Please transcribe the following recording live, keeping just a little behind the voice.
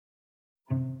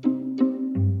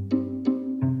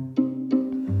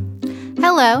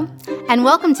Hello, and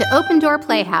welcome to Open Door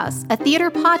Playhouse, a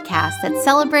theater podcast that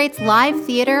celebrates live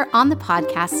theater on the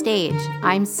podcast stage.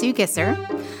 I'm Sue Gisser.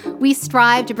 We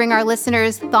strive to bring our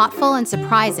listeners thoughtful and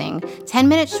surprising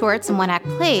 10-minute shorts and one-act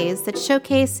plays that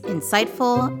showcase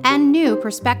insightful and new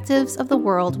perspectives of the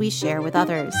world we share with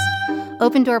others.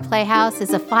 Open Door Playhouse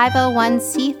is a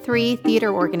 501c3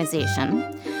 theater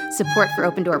organization. Support for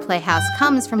Open Door Playhouse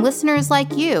comes from listeners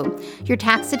like you. Your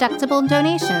tax-deductible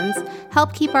donations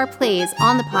help keep our plays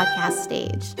on the podcast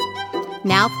stage.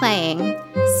 Now playing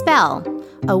Spell,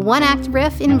 a one-act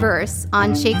riff in verse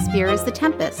on Shakespeare's The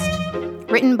Tempest.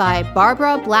 Written by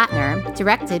Barbara Blattner,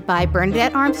 directed by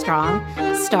Bernadette Armstrong,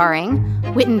 starring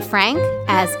Witten Frank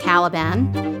as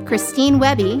Caliban, Christine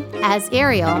Webby as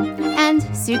Ariel, and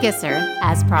Sue Gisser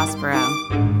as Prospero.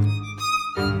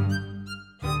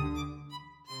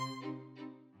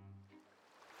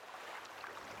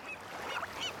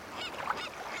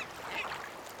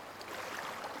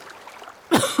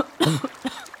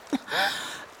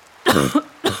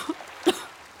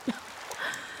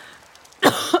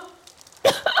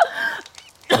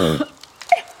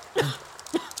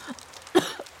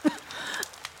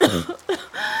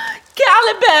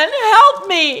 Caliban, help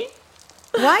me!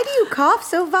 Why do you cough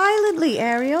so violently,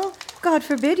 Ariel? God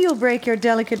forbid you'll break your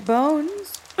delicate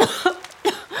bones.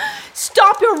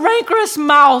 Stop your rancorous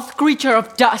mouth, creature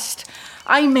of dust.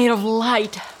 I'm made of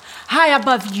light, high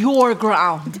above your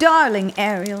ground. Darling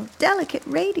Ariel, delicate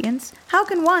radiance, how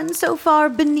can one so far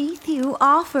beneath you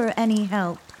offer any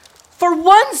help? For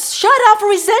once, shut up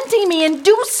resenting me and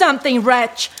do something,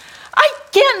 wretch. I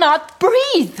cannot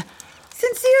breathe.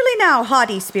 Sincerely now,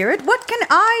 haughty spirit, what can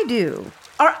I do?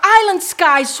 Our island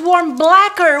skies swarm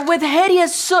blacker with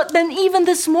hideous soot than even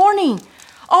this morning.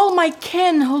 All my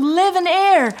kin who live in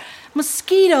air,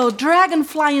 mosquito,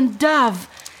 dragonfly, and dove,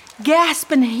 gasp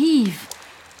and heave.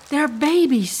 Their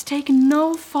babies take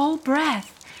no full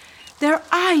breath. Their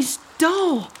eyes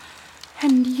dull.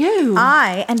 And you...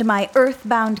 I and my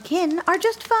earthbound kin are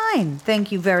just fine,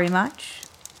 thank you very much.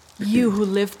 You who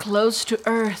live close to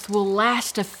earth will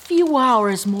last a few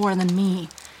hours more than me.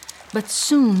 But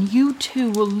soon you too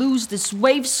will lose this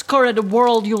wave-skirted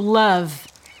world you love.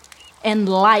 And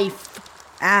life.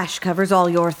 Ash covers all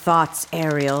your thoughts,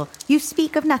 Ariel. You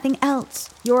speak of nothing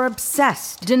else. You're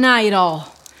obsessed. Deny it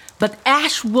all. But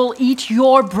ash will eat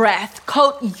your breath,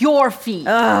 coat your feet.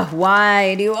 Ugh,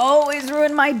 why do you always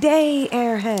ruin my day,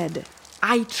 airhead?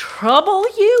 I trouble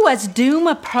you as doom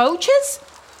approaches?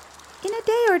 In a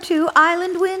day or two,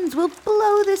 island winds will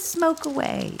blow this smoke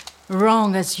away.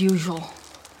 Wrong as usual.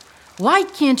 Why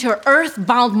can't your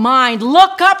earthbound mind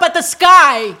look up at the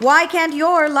sky? Why can't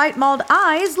your light-mauled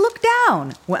eyes look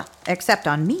down? Well, except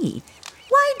on me.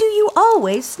 Why do you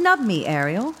always snub me,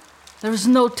 Ariel? There's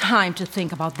no time to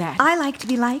think about that. I like to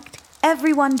be liked.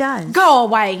 Everyone does. Go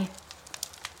away.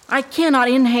 I cannot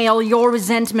inhale your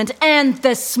resentment and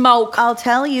this smoke. I'll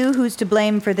tell you who's to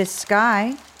blame for this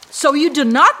sky. So you do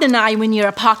not deny when you're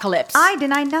apocalypse. I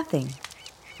deny nothing.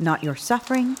 Not your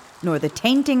suffering, nor the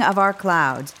tainting of our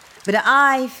clouds. But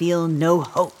I feel no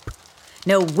hope.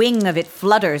 No wing of it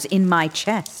flutters in my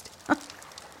chest.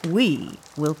 We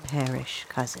will perish,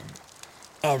 cousin.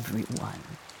 Everyone.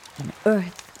 On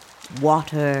earth,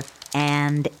 water,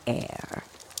 and air.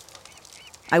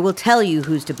 I will tell you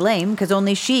who's to blame, because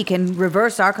only she can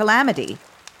reverse our calamity.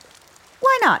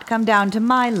 Why not come down to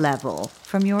my level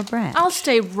from your branch? I'll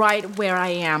stay right where I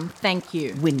am, thank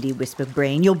you. Windy wisp of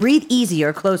brain, you'll breathe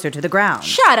easier closer to the ground.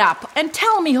 Shut up and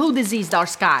tell me who diseased our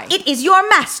sky. It is your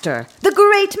master, the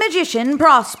great magician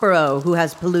Prospero, who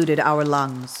has polluted our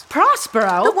lungs.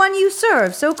 Prospero? The one you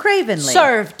serve so cravenly.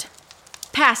 Served.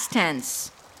 Past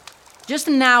tense. Just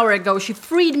an hour ago, she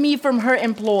freed me from her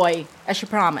employ, as she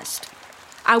promised.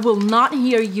 I will not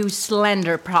hear you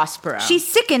slander Prospero. She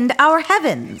sickened our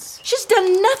heavens. She's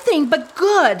done nothing but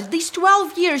good. These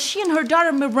 12 years she and her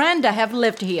daughter Miranda have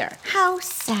lived here. How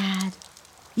sad.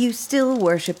 You still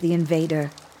worship the invader.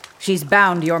 She's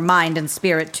bound your mind and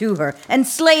spirit to her,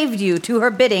 enslaved you to her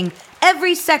bidding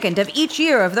every second of each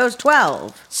year of those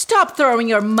 12. Stop throwing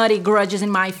your muddy grudges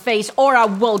in my face, or I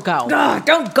will go. Ugh,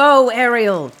 don't go,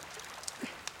 Ariel.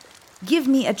 Give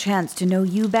me a chance to know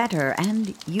you better,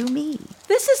 and you me.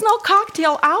 This is no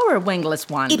cocktail hour, wingless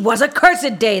one. It was a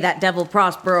cursed day that devil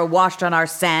Prospero washed on our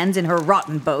sands in her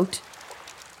rotten boat.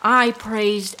 I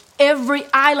praised every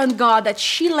island god that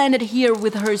she landed here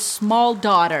with her small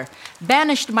daughter,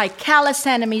 banished my callous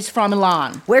enemies from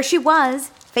Milan. Where she was,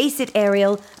 face it,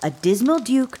 Ariel, a dismal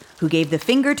duke who gave the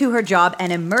finger to her job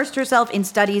and immersed herself in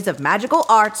studies of magical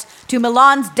arts to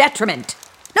Milan's detriment.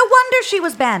 No wonder she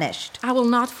was banished. I will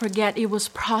not forget it was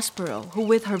Prospero who,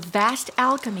 with her vast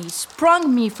alchemy,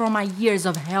 sprung me from my years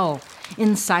of hell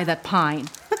inside that pine.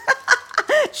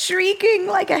 Shrieking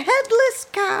like a headless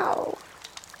cow.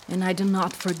 And I do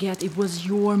not forget it was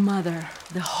your mother,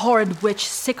 the horrid witch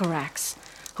Sycorax,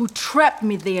 who trapped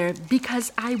me there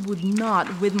because I would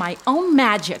not, with my own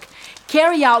magic,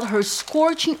 carry out her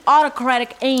scorching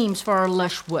autocratic aims for our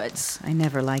lush woods. I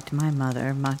never liked my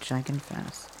mother much, I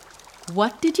confess.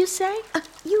 What did you say?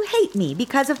 You hate me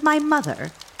because of my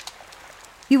mother.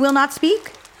 You will not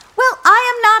speak? Well,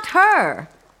 I am not her.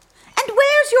 And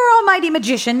where's your almighty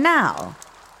magician now?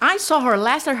 I saw her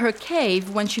last at her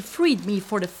cave when she freed me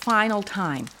for the final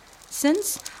time.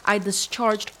 Since I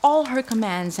discharged all her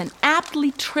commands and aptly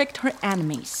tricked her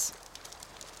enemies.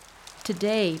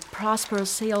 Today, Prospero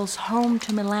sails home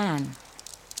to Milan,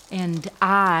 and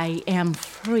I am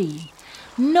free,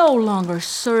 no longer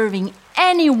serving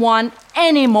anyone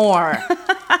anymore.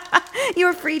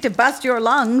 You're free to bust your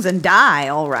lungs and die,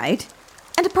 all right.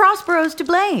 And Prospero's to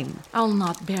blame. I'll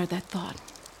not bear that thought.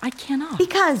 I cannot.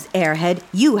 Because, airhead,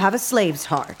 you have a slave's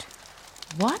heart.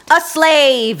 What? A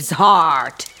slave's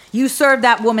heart! You served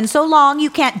that woman so long you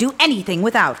can't do anything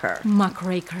without her.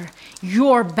 Muckraker,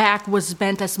 your back was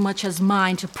bent as much as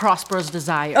mine to Prospero's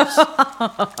desires.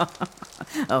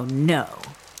 Oh, no.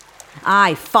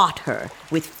 I fought her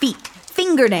with feet,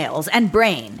 fingernails, and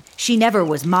brain. She never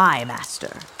was my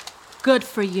master. Good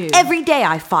for you. Every day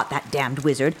I fought that damned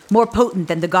wizard, more potent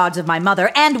than the gods of my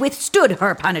mother, and withstood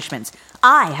her punishments.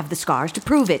 I have the scars to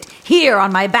prove it. Here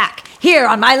on my back, here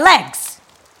on my legs.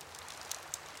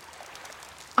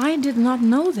 I did not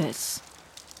know this.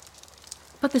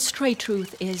 But the straight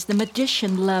truth is the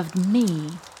magician loved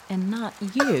me and not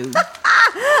you.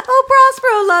 Oh,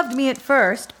 Prospero loved me at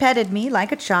first, petted me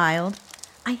like a child.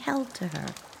 I held to her.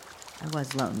 I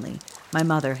was lonely. My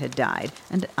mother had died,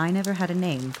 and I never had a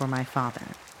name for my father.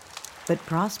 But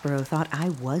Prospero thought I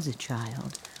was a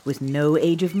child, with no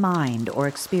age of mind or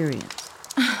experience.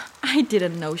 I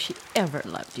didn't know she ever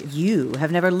loved you. You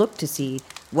have never looked to see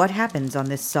what happens on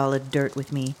this solid dirt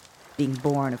with me, being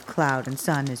born of cloud and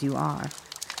sun as you are.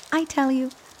 I tell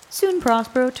you, soon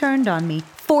Prospero turned on me,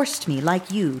 forced me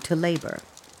like you to labor.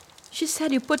 She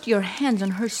said you put your hands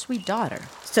on her sweet daughter.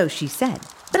 So she said,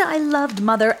 but I loved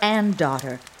mother and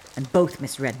daughter, and both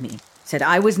misread me, said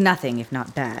I was nothing if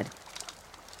not bad.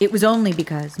 It was only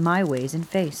because my ways and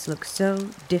face look so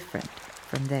different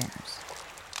from theirs.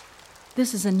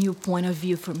 This is a new point of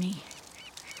view for me.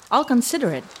 I'll consider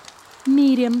it,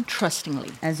 medium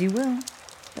trustingly. As you will.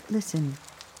 But listen,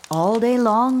 all day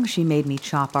long she made me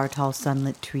chop our tall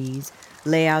sunlit trees,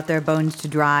 lay out their bones to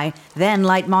dry, then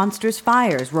light monstrous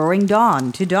fires, roaring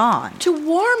dawn to dawn. To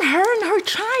warm her and her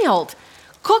child.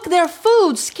 Cook their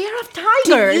food, scare off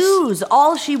tigers. To use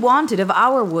all she wanted of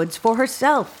our woods for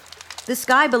herself. The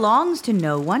sky belongs to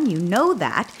no one, you know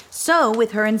that. So,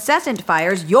 with her incessant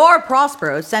fires, your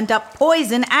Prospero sent up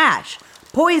poison ash.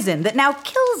 Poison that now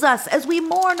kills us as we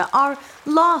mourn our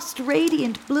lost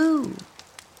radiant blue.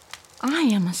 I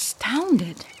am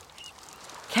astounded.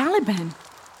 Caliban,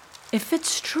 if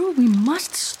it's true, we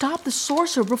must stop the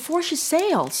sorcerer before she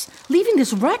sails, leaving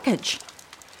this wreckage.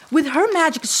 With her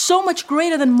magic so much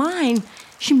greater than mine,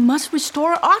 she must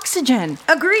restore oxygen.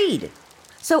 Agreed.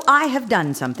 So I have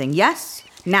done something, yes?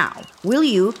 Now, will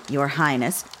you, your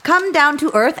highness, come down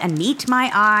to earth and meet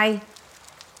my eye?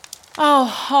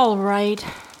 Oh, all right.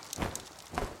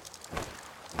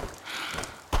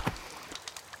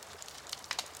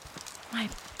 My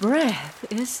breath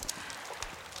is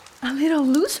a little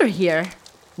looser here.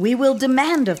 We will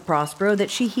demand of Prospero that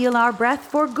she heal our breath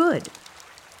for good.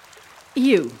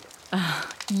 You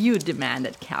demand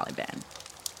it, Caliban.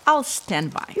 I'll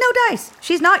stand by. No dice.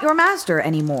 She's not your master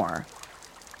anymore.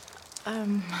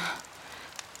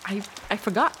 I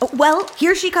forgot. Oh, well,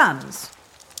 here she comes.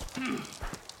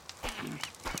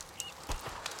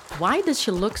 Why does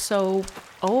she look so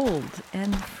old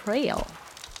and frail?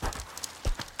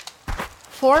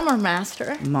 Former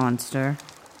master, Monster.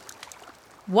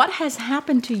 what has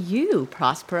happened to you,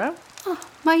 Prospero? Oh,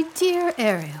 my dear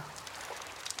Ariel.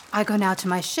 I go now to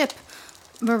my ship.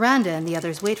 Miranda and the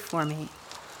others wait for me.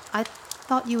 I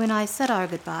thought you and I said our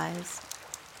goodbyes.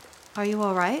 Are you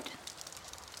all right?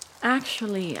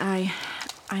 Actually, I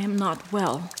am not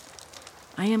well.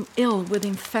 I am ill with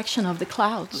infection of the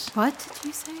clouds. What did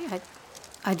you say?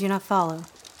 I do not follow.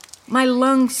 My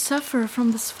lungs suffer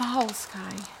from this foul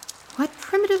sky. What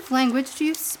primitive language do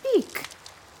you speak?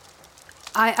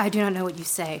 I do not know what you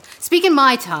say. Speak in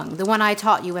my tongue, the one I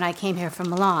taught you when I came here from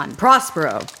Milan.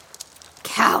 Prospero.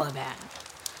 Caliban.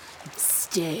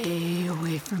 Stay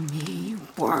away from me, you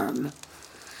worm.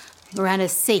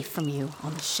 Miranda's safe from you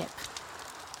on the ship.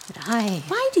 But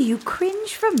Why do you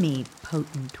cringe from me,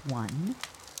 potent one?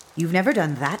 You've never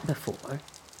done that before.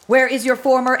 Where is your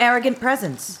former arrogant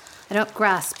presence? I don't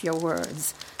grasp your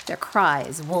words. They're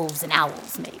cries wolves and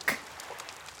owls make.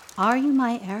 Are you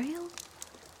my Ariel?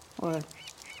 Or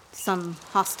some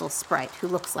hostile sprite who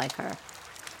looks like her?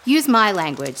 Use my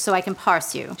language so I can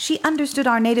parse you. She understood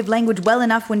our native language well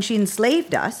enough when she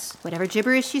enslaved us. Whatever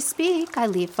gibberish you speak, I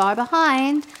leave far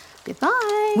behind.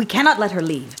 Goodbye. We cannot let her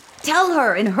leave. Tell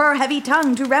her in her heavy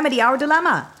tongue to remedy our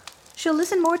dilemma. She'll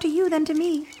listen more to you than to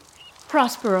me.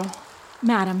 Prospero,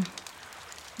 madam,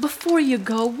 before you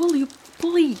go, will you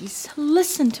please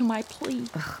listen to my plea?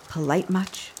 Polite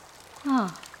much?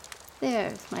 Ah,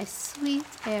 there's my sweet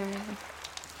Ariel.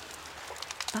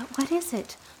 But what is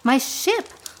it? My ship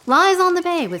lies on the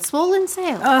bay with swollen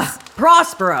sails.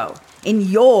 Prospero, in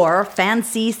your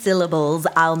fancy syllables,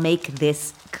 I'll make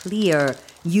this clear.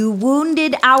 You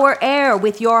wounded our air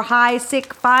with your high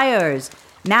sick fires.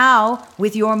 Now,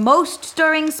 with your most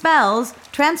stirring spells,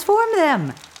 transform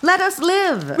them. Let us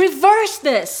live. Reverse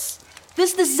this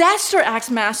disaster,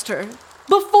 Axemaster.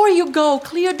 Before you go,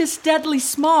 clear this deadly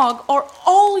smog, or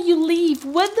all you leave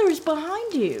withers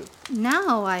behind you.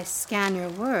 Now I scan your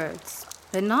words,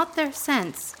 but not their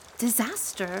sense.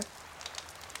 Disaster?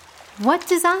 What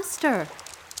disaster?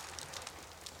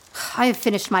 I have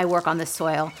finished my work on this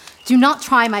soil. Do not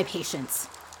try my patience.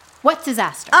 What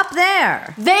disaster? Up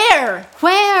there. There!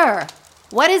 Where?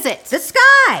 What is it? The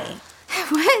sky.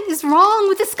 What is wrong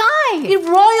with the sky? It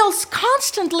roils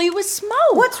constantly with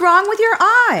smoke. What's wrong with your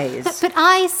eyes? But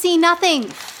I see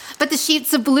nothing. But the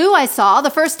sheets of blue I saw the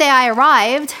first day I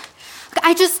arrived.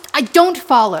 I don't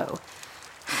follow.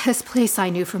 This place I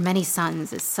knew for many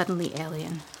suns is suddenly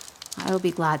alien. I will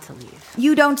be glad to leave.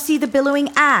 You don't see the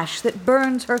billowing ash that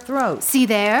burns her throat. See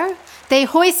there? They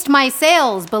hoist my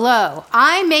sails below.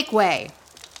 I make way.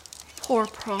 Poor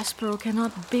Prospero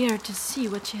cannot bear to see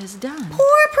what she has done.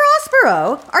 Poor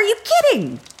Prospero? Are you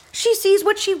kidding? She sees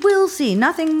what she will see,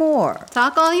 nothing more.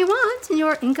 Talk all you want in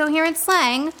your incoherent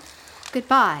slang.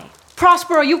 Goodbye.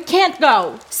 Prospero, you can't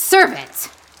go. Servant!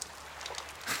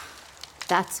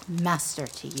 That's master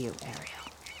to you, Ariel.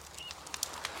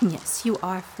 Yes, you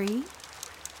are free,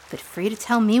 but free to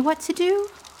tell me what to do?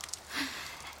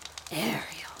 Ariel,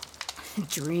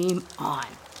 dream on.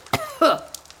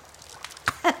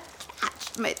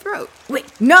 Catch my throat.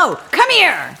 Wait, no! Come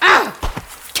here!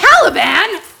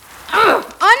 Caliban!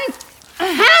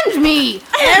 Unhand me!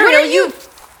 Ariel, you...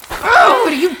 What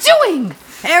are you doing?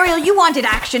 Ariel, you wanted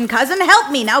action, cousin.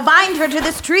 Help me. Now bind her to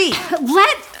this tree.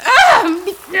 Let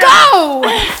me go!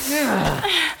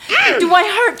 Do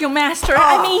I hurt you, master?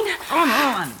 I mean, Come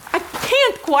on. I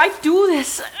can't quite do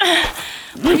this.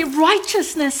 My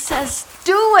righteousness says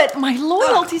do it. My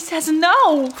loyalty says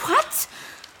no. What?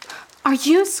 Are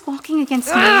you squawking against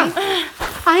me?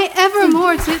 I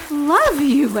evermore did love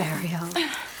you, Ariel.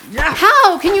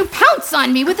 How can you pounce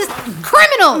on me with this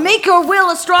criminal? Make your will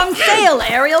a strong sail,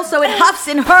 Ariel, so it huffs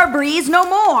in her breeze no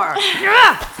more.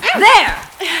 There!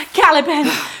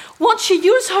 Caliban, won't she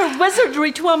use her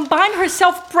wizardry to unbind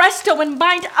herself presto and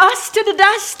bind us to the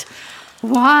dust?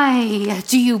 Why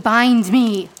do you bind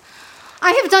me?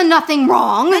 I have done nothing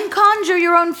wrong. Then conjure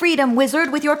your own freedom,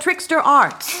 wizard, with your trickster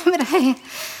art. But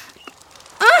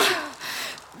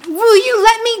will you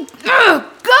let me go?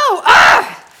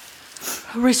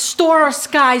 Restore our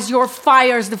skies, your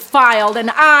fires defiled, and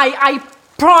I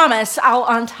promise I'll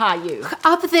untie you.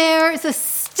 Up there is a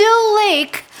still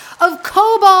lake of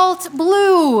cobalt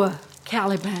blue.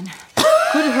 Caliban,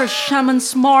 could her shaman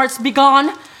smarts be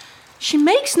gone? She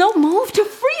makes no move to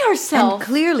free herself. And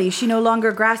clearly she no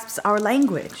longer grasps our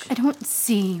language. I don't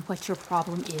see what your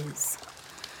problem is.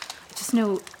 I just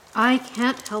know I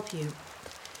can't help you.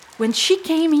 When she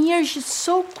came here, she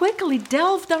so quickly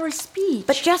delved our speech.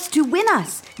 But just to win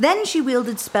us. Then she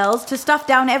wielded spells to stuff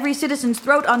down every citizen's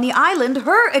throat on the island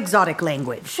her exotic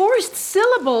language. Forced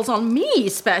syllables on me,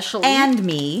 especially. And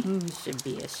me. You should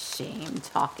be ashamed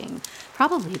talking,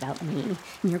 probably about me,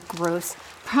 in your gross,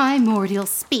 primordial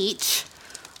speech.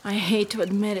 I hate to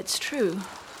admit it's true,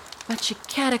 but she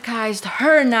catechized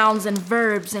her nouns and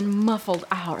verbs and muffled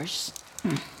ours.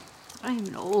 I am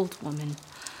an old woman.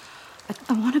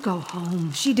 I want to go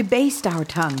home. She debased our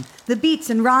tongue, the beats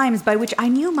and rhymes by which I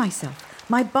knew myself,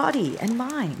 my body and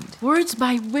mind. Words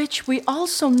by which we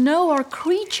also know our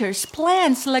creatures,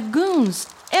 plants, lagoons,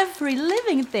 every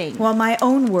living thing. While my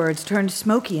own words turned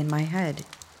smoky in my head.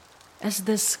 As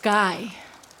the sky,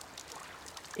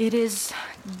 it is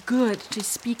good to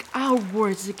speak our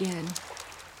words again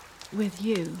with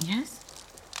you. Yes?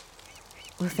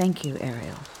 Well, thank you,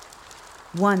 Ariel.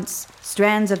 Once,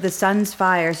 strands of the sun's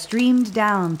fire streamed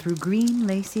down through green,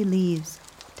 lacy leaves,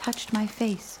 touched my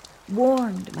face,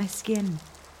 warmed my skin.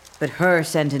 But her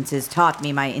sentences taught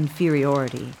me my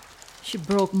inferiority. She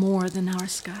broke more than our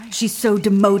sky. She's so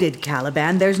demoted,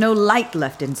 Caliban, there's no light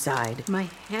left inside. My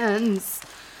hands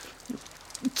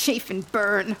chafe and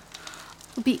burn.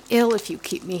 I'll be ill if you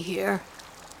keep me here.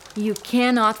 You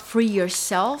cannot free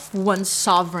yourself, one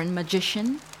sovereign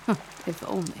magician. If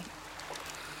only.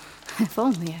 If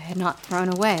only I had not thrown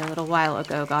away a little while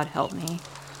ago, God help me,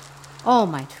 all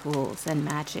my tools and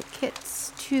magic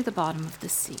kits to the bottom of the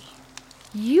sea.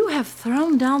 You have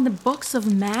thrown down the books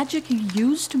of magic you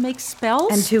used to make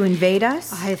spells? And to invade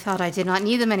us? I thought I did not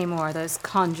need them anymore, those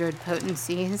conjured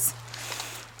potencies.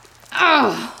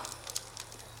 Oh,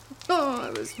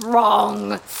 I was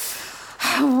wrong.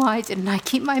 Why didn't I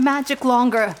keep my magic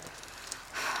longer?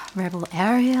 Rebel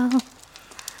Ariel,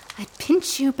 I'd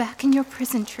pinch you back in your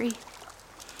prison tree.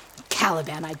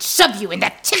 Caliban, I'd shove you in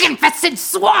that chicken-infested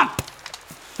swamp!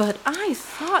 But I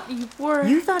thought you were...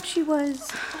 You thought she was...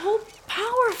 all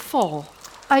powerful.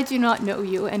 I do not know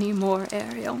you anymore,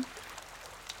 Ariel.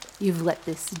 You've let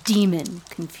this demon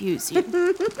confuse you.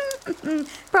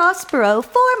 Prospero,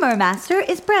 former master,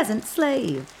 is present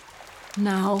slave.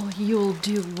 Now you'll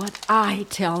do what I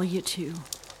tell you to.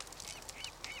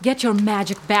 Get your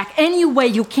magic back any way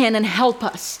you can and help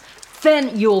us.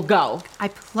 Then you'll go. I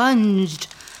plunged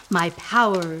my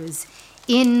powers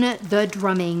in the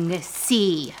drumming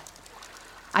sea.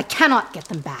 I cannot get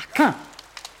them back. Huh.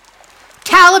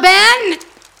 Caliban!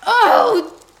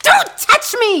 Oh, don't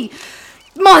touch me!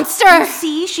 Monster!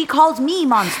 See, she calls me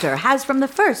monster, has from the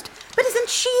first. But isn't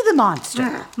she the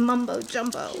monster? Mumbo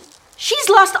jumbo. She's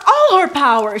lost all her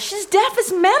power. She's deaf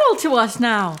as metal to us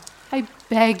now. I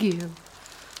beg you,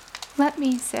 let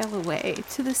me sail away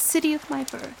to the city of my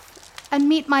birth and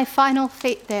meet my final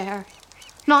fate there,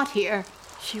 not here.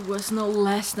 She was no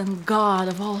less than god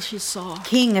of all she saw.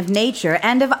 King of nature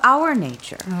and of our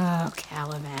nature. Oh,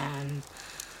 Caliban,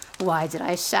 why did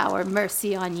I shower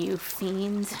mercy on you,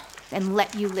 fiend, and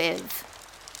let you live?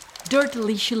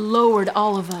 Dirtily she lowered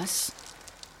all of us.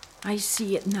 I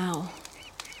see it now.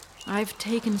 I've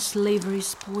taken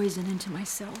slavery's poison into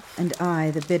myself. And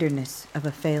I, the bitterness of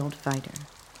a failed fighter.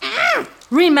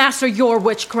 Remaster your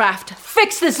witchcraft.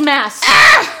 Fix this mess.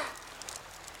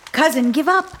 Cousin, give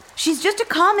up. She's just a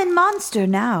common monster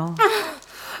now.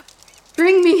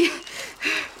 Bring me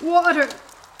water.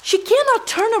 She cannot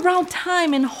turn around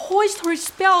time and hoist her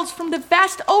spells from the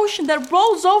vast ocean that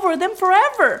rolls over them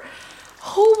forever.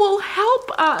 Who will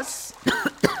help us?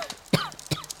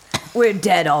 We're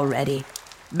dead already.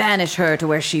 Banish her to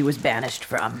where she was banished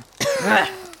from.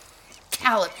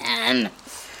 Caliban,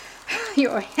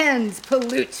 your hands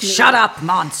pollute me. Shut up,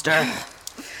 monster.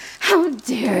 How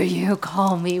dare you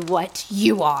call me what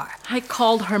you are? I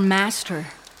called her master.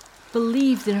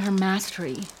 Believed in her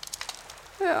mastery.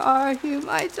 Where are you,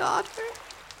 my daughter?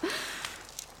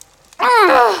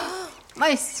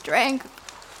 My strength.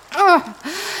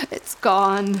 It's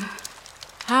gone.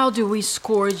 How do we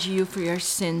scourge you for your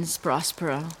sins,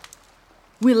 Prospero?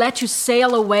 We let you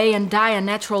sail away and die a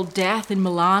natural death in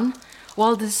Milan,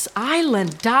 while this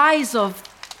island dies of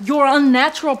your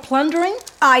unnatural plundering?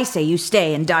 I say you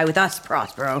stay and die with us,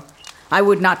 Prospero. I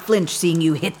would not flinch seeing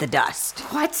you hit the dust.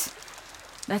 What?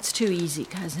 That's too easy,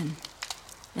 cousin.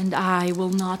 And I will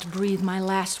not breathe my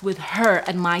last with her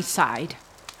at my side.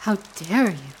 How dare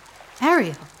you,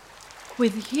 Ariel?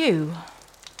 With you,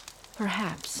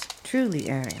 perhaps. Truly,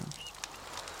 Ariel.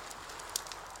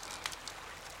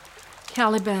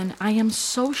 Caliban, I am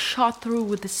so shot through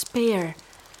with despair.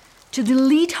 To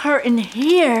delete her in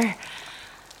here,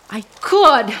 I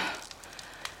would.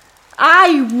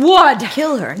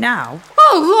 Kill her now.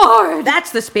 Oh, Lord!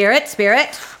 That's the spirit.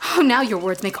 Oh, now your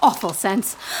words make awful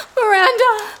sense.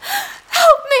 Miranda,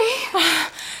 help me!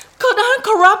 Could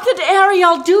uncorrupted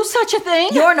Ariel do such a thing?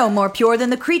 You're no more pure than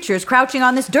the creatures crouching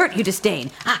on this dirt you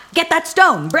disdain. Get that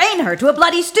stone. Brain her to a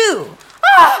bloody stew.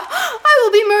 I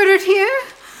will be murdered here.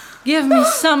 Give me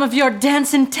some of your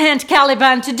dense intent,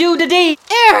 Caliban, to do the deed.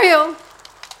 Ariel!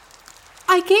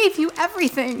 I gave you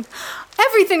everything.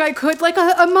 Everything I could, like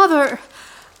a mother.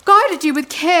 Guarded you with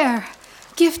care.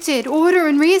 Gifted order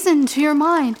and reason to your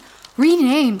mind.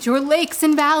 Renamed your lakes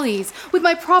and valleys with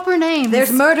my proper names.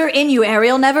 There's murder in you,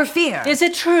 Ariel, never fear. Is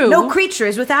it true? No creature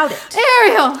is without it.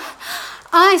 Ariel!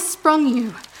 I sprung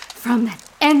you from that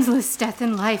endless death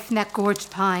in life in that gorged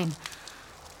pine.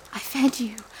 I fed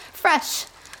you fresh,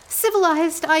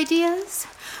 civilized ideas.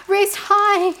 Raised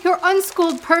high your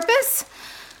unschooled purpose.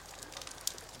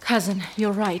 Cousin,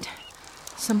 you're right.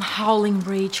 Some howling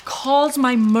rage calls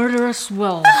my murderous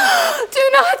will. Do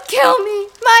not kill me.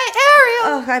 My Ariel!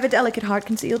 Oh, I have a delicate heart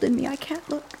concealed in me. I can't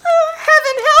look. Oh,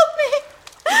 heaven help me!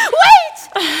 Wait!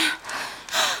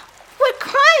 What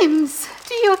crimes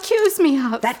do you accuse me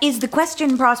of? That is the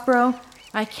question, Prospero.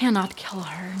 I cannot kill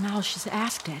her now she's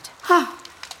asked it.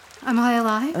 Am I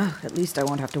alive? At least I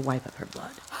won't have to wipe up her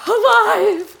blood.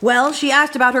 Alive! Well, she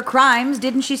asked about her crimes,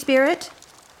 didn't she, Spirit?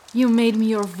 You made me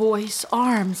your voice,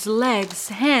 arms, legs,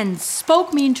 hands,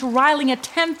 spoke me into riling a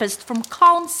tempest from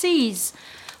calm seas.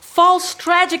 False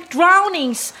tragic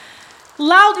drownings,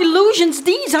 loud illusions,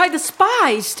 these I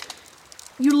despised.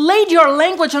 You laid your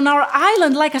language on our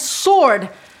island like a sword.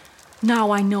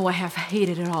 Now I know I have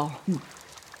hated it all.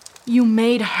 You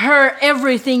made her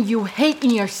everything you hate in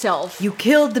yourself. You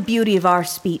killed the beauty of our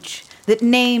speech that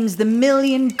names the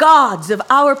million gods of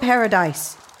our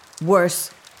paradise.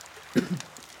 Worse,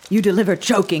 you deliver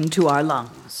choking to our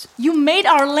lungs. You made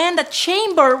our land a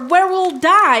chamber where we'll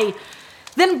die.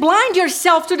 Then blind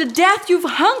yourself to the death you've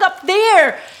hung up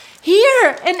there,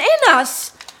 here and in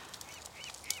us.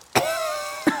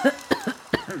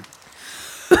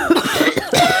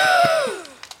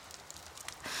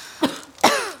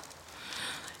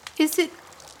 Is it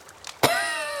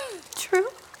true?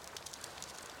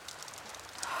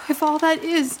 If all that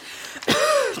is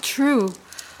true,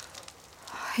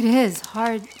 it is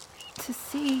hard to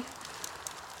see.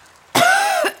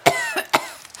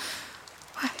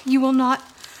 You will not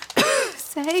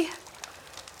say,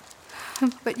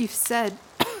 but you've said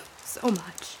so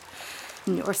much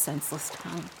in your senseless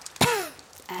tongue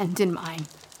and in mine.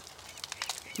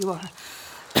 You are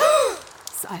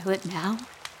silent now.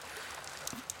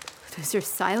 Does your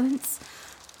silence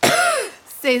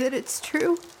say that it's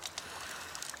true?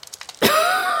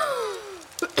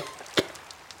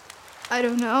 I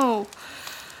don't know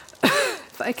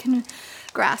if I can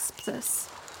grasp this.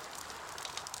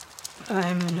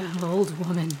 I'm an old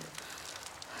woman,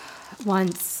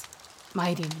 once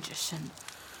mighty magician,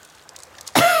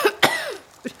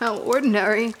 but now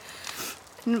ordinary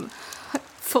and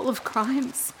full of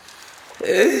crimes.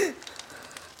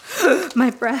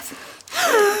 My breath.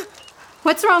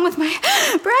 What's wrong with my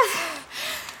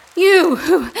breath? You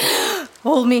who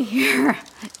hold me here,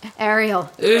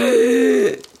 Ariel.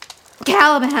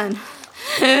 Caliban.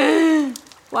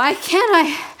 Why can't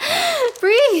I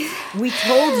breathe? We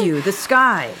told you, the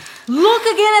sky. Look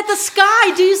again at the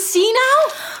sky. Do you see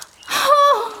now?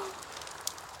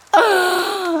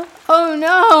 Oh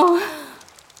no.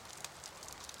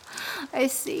 I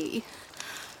see.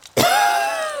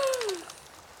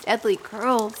 Deadly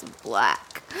curls of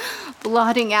black,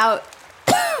 blotting out.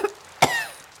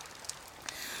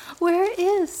 Where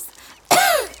is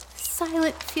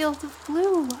silent field of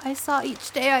blue I saw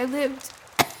each day I lived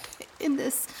in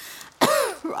this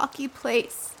rocky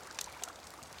place?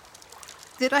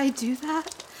 Did I do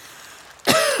that?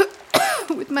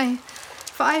 With my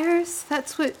fires?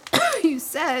 That's what you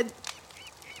said.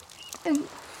 And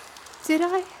did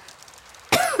I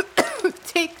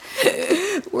take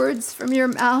words from your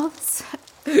mouths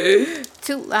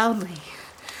to loudly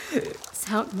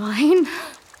sound mine?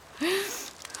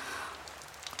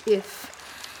 If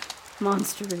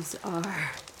monsters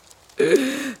are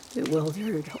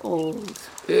bewildered old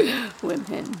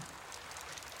women,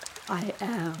 I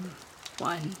am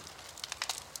one.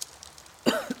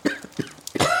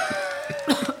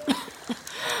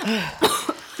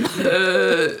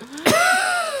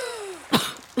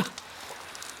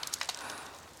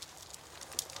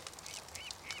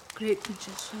 Great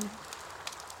magician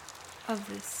of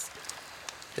this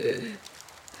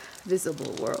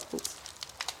visible world,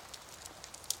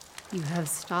 you have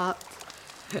stopped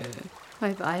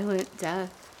my violent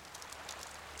death.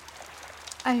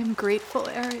 I am grateful,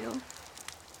 Ariel.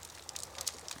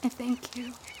 I thank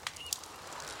you.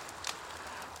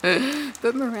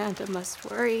 But Miranda must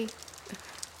worry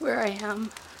where I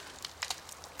am.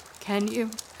 Can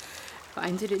you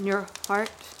find it in your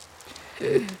heart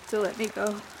to let me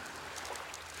go?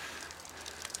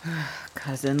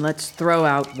 Cousin, let's throw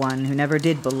out one who never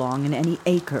did belong in any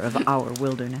acre of our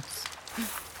wilderness.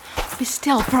 Be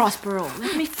still, Prospero.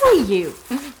 Let me free you.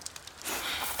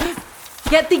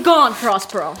 Get thee gone,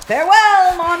 Prospero.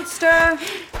 Farewell, monster!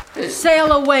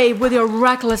 Sail away with your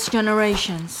reckless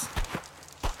generations.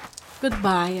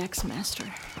 Goodbye,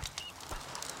 ex-master.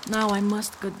 Now I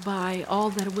must goodbye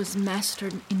all that was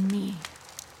mastered in me.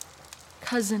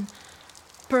 Cousin,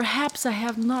 perhaps I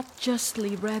have not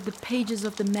justly read the pages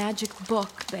of the magic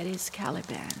book that is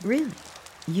Caliban. Really?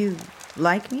 You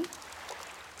like me?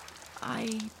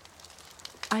 I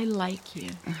like you.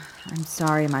 I'm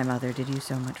sorry my mother did you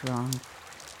so much wrong.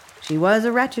 She was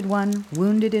a wretched one,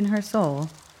 wounded in her soul,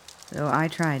 though I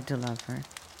tried to love her.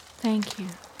 Thank you.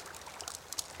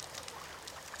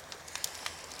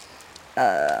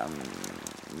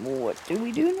 What do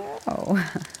we do now?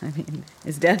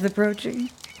 Is death approaching?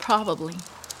 Probably.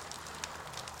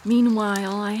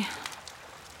 Meanwhile,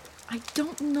 I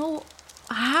don't know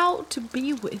how to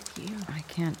be with you. I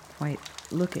can't quite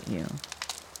look at you.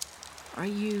 Are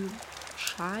you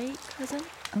shy, cousin?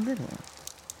 A little.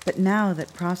 But now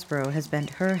that Prospero has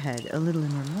bent her head a little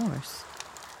in remorse,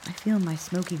 I feel my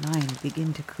smoky mind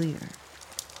begin to clear.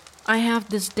 I have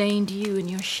disdained you and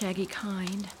your shaggy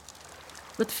kind,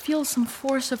 but feel some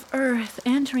force of earth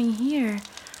entering here,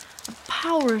 a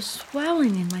power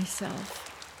swelling in myself.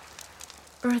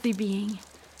 Earthy being,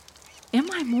 am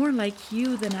I more like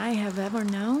you than I have ever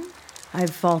known?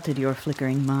 I've faulted your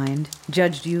flickering mind,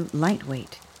 judged you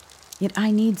lightweight. Yet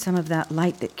I need some of that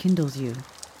light that kindles you.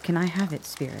 Can I have it,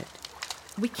 spirit?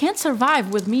 We can't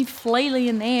survive with me flailing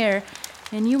in air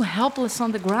and you helpless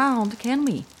on the ground, can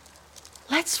we?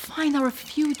 Let's find our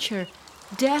future,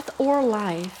 death or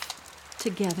life,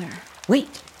 together.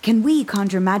 Wait, can we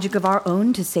conjure magic of our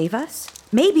own to save us?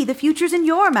 Maybe the future's in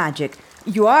your magic.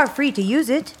 You are free to use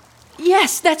it.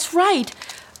 Yes, that's right.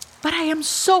 But I am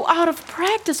so out of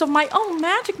practice of my own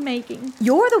magic making.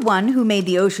 You're the one who made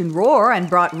the ocean roar and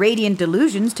brought radiant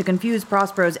delusions to confuse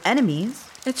Prospero's enemies.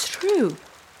 It's true.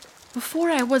 Before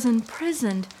I was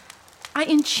imprisoned, I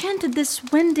enchanted this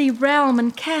windy realm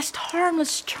and cast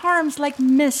harmless charms like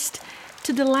mist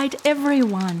to delight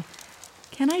everyone.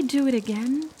 Can I do it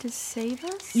again to save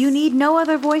us? You need no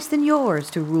other voice than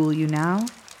yours to rule you now.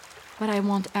 But I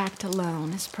won't act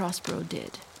alone as Prospero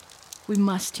did. We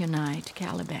must unite,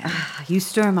 Caliban. You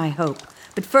stir my hope.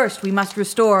 But first we must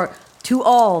restore to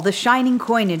all the shining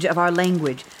coinage of our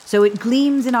language, so it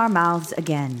gleams in our mouths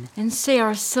again. And say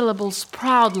our syllables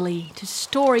proudly to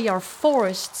story our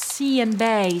forests, sea and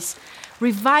bays,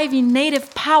 reviving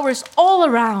native powers all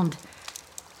around.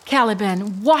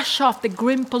 Caliban, wash off the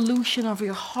grim pollution of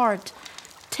your heart.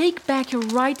 Take back your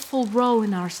rightful role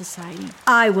in our society.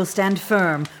 I will stand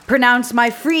firm, pronounce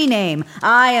my free name.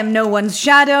 I am no one's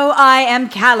shadow, I am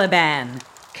Caliban.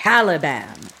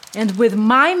 Caliban. And with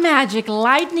my magic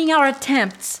lightening our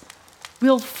attempts,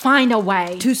 we'll find a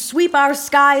way to sweep our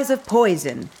skies of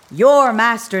poison. Your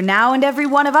master now, and every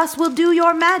one of us will do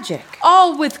your magic.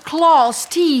 All with claws,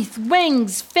 teeth,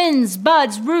 wings, fins,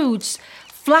 buds, roots,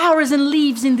 flowers and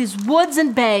leaves in these woods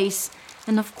and bays,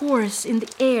 and of course in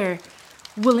the air.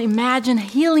 We'll imagine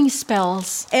healing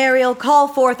spells. Ariel, call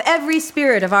forth every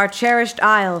spirit of our cherished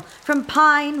isle. From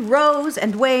pine, rose,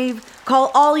 and wave,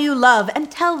 call all you love and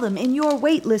tell them in your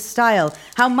weightless style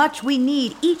how much we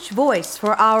need each voice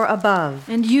for our above.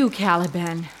 And you,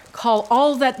 Caliban, call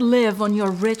all that live on your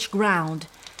rich ground.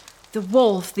 The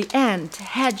wolf, the ant,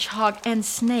 hedgehog, and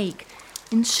snake.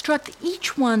 Instruct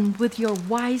each one with your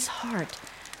wise heart.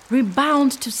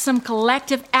 Rebound to some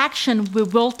collective action we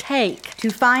will take. To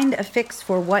find a fix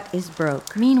for what is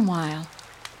broke. Meanwhile,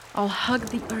 I'll hug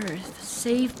the earth,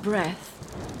 save breath,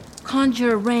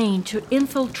 conjure rain to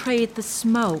infiltrate the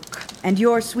smoke. And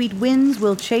your sweet winds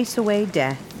will chase away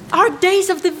death. Our days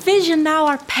of division now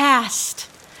are past.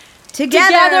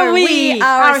 Together we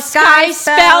our sky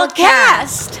spell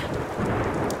cast.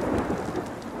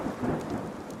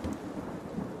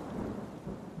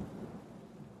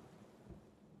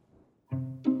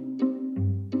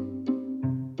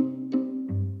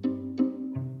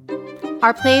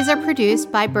 Our plays are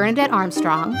produced by Bernadette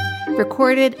Armstrong,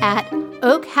 recorded at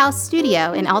Oak House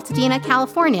Studio in Altadena,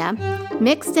 California,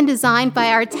 mixed and designed by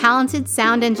our talented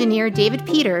sound engineer David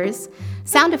Peters.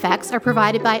 Sound effects are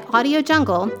provided by Audio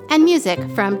Jungle and music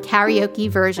from Karaoke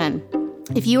Version.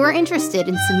 If you are interested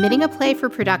in submitting a play for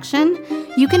production,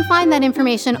 you can find that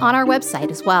information on our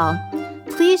website as well.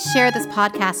 Please share this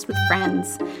podcast with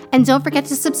friends, and don't forget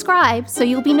to subscribe so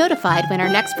you'll be notified when our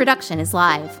next production is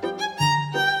live.